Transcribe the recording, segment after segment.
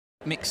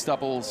Mixed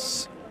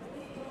doubles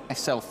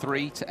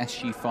SL3 to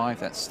SG5,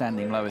 that's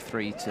standing lower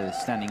 3 to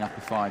standing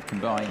upper 5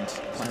 combined.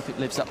 So if it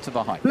lives up to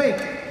the hype. Play.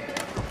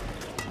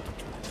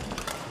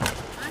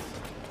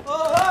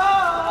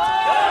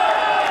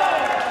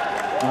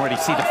 Already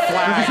see the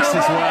flags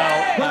as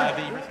well.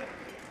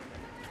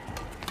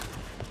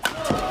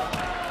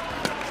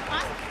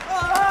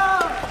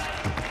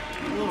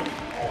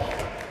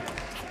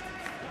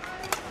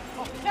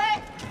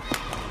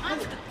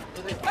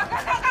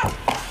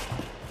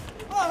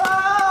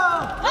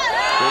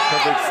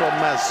 From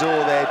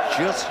Mazur there,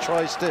 just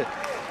tries to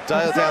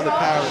dial down the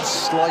power and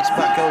slice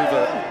back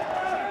over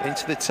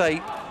into the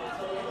tape.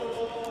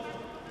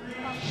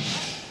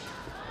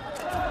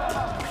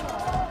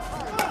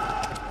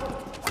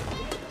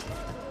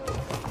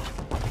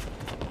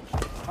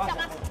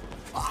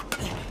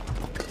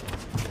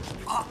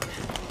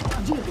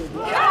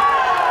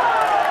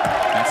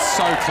 That's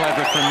so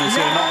clever from Mazur.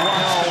 Not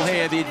one hole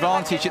here, the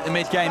advantage at the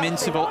mid-game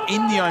interval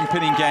in the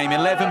opening game.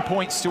 11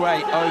 points to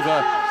 8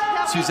 over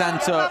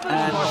Susanto,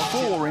 and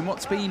 4 in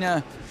what's been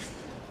a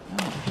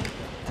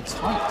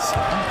tight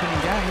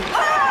opening game.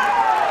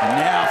 And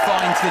now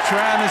finds the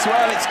tram as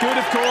well. It's good,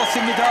 of course,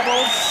 in the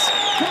doubles.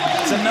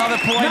 It's another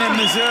point in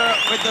Mazur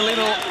with the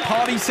little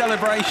party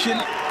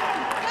celebration.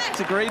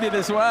 It's greeted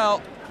as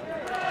well.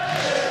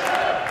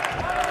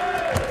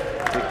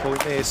 Big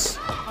point this.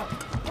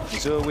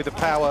 Mazur with the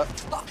power.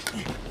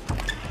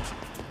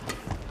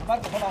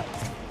 Might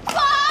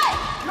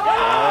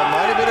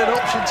have been an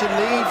option to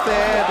leave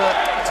there, but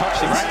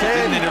touched the racket,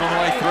 didn't it, on the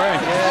way through?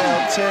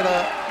 Yeah,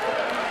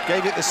 Oktila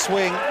gave it the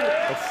swing.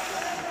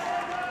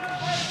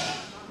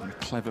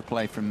 Clever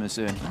play from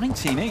Mazur.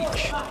 19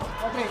 each. Oh,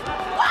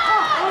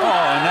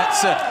 and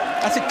that's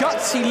a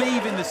gutsy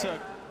leave in the circle.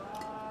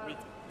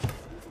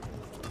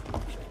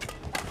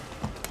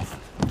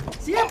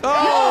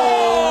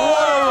 Oh,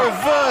 what a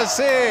reverse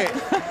here!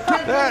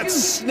 That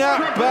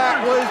snap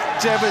back was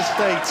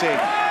devastating.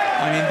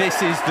 I mean,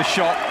 this is the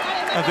shot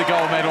of the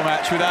gold medal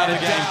match without a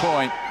game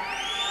point.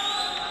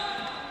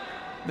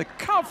 The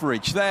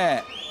coverage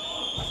there.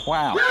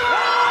 Wow.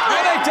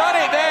 And they've done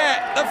it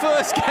there. The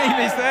first game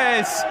is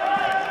theirs.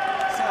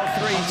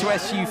 SL3 to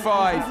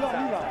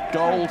SU5.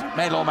 Gold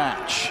medal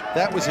match.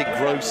 That was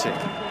engrossing.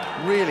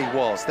 Really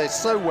was. They're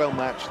so well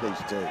matched,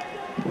 these two.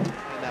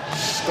 And that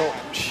stop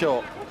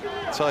shot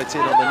tight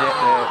in on the net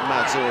there.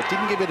 Mazur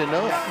didn't give it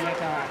enough.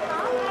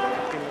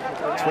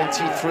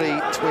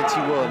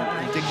 23-21.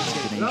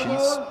 Indicative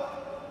Indonesians.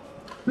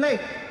 Play.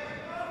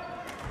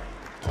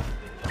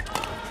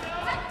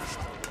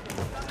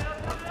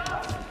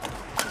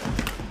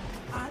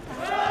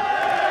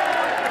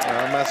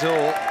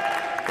 Mazur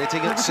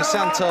hitting at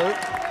Susanto,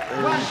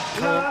 who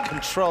can't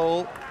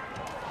control.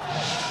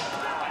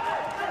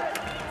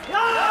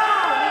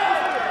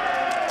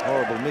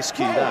 Horrible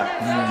miscue that.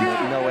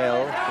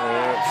 Noel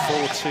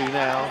 4-2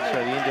 now, so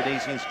the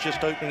Indonesians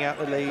just opening out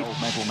the lead. Gold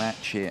medal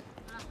match here.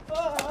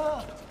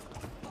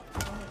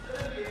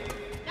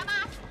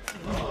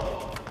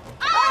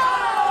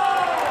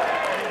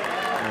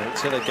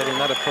 Oktila getting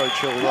that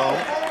approach all wrong.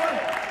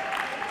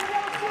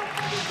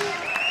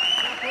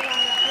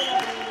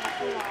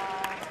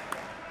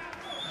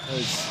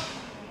 Has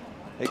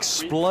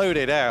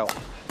exploded out.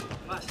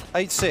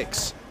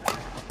 8-6.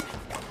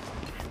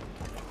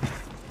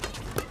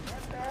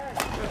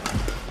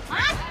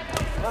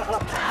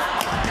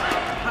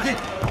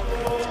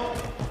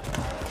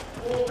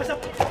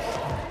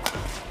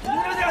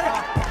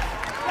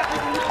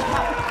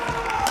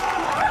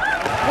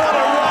 What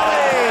a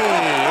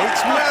rally!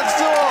 It's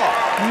Mazur!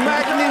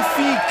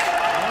 Magnifique!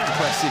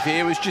 Impressive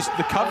here was just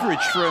the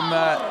coverage from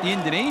the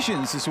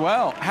Indonesians as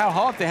well. How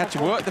hard they had to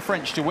work the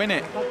French to win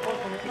it.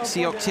 You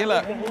see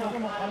Oktila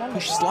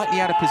pushed slightly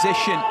out of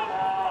position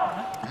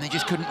and they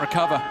just couldn't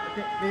recover.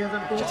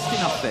 Just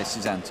enough there,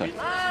 Susanto.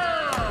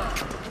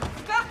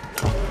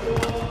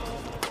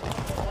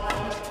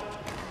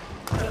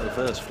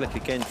 Reverse flick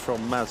again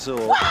from Mazur.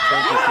 Changes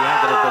the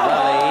angle of the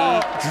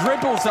rally.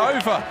 Dribbles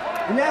over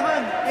from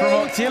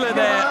Oktila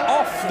there,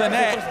 off the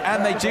net,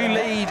 and they do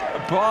lead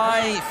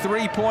by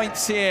 3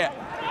 points here.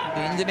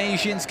 The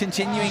Indonesians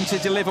continuing to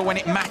deliver when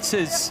it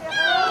matters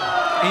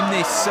in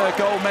this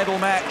gold medal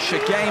match. A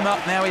game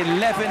up now,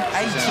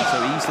 11-80.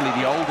 So easily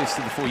the oldest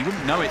of the 4. You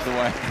wouldn't know it the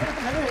way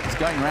it's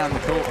going around the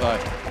court, though.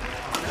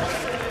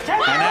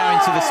 And now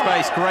into the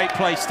space. Great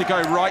place to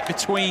go, right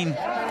between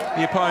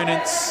the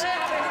opponents.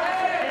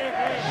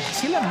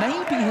 Oktila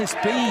maybe has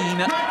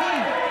been,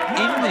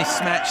 in this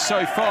match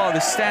so far, the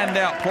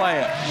standout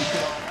player.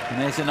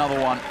 And there's another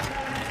one.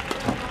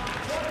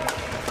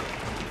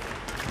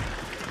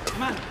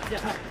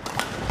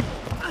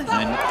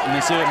 And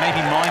Mazur may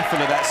be mindful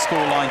of that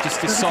scoreline,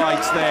 just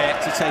decides there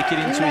to take it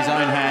into his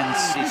own hands.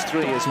 It's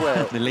 3 as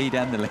well. The lead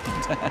and the lead.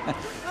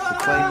 To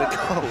claim the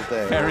gold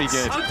there. Very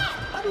good.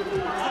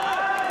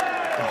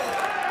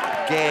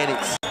 Again,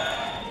 it's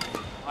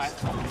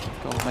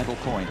gold medal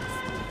point.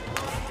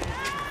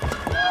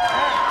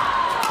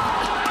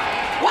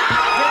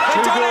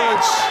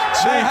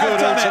 Too good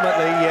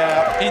ultimately,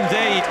 yeah.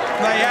 Indeed,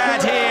 they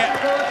add here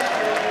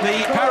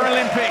the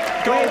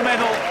Paralympic gold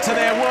medal to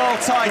their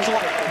world title.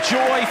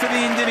 Joy for the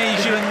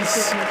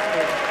Indonesians.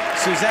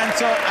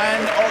 Susanto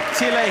and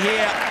Oktila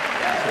here.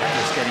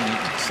 Just getting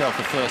himself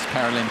a first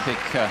Paralympic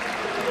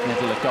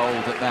medal of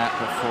gold at that,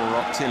 but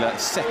for Oktila,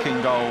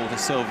 second gold, a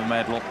silver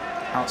medal.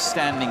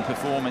 Outstanding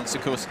performance,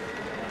 of course.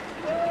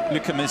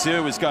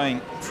 Mazur was going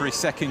for his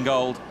second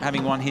gold,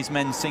 having won his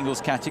men's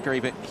singles category,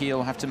 but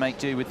he'll have to make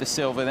do with the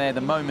silver there.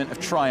 The moment of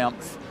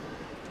triumph,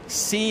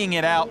 seeing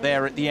it out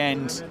there at the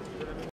end.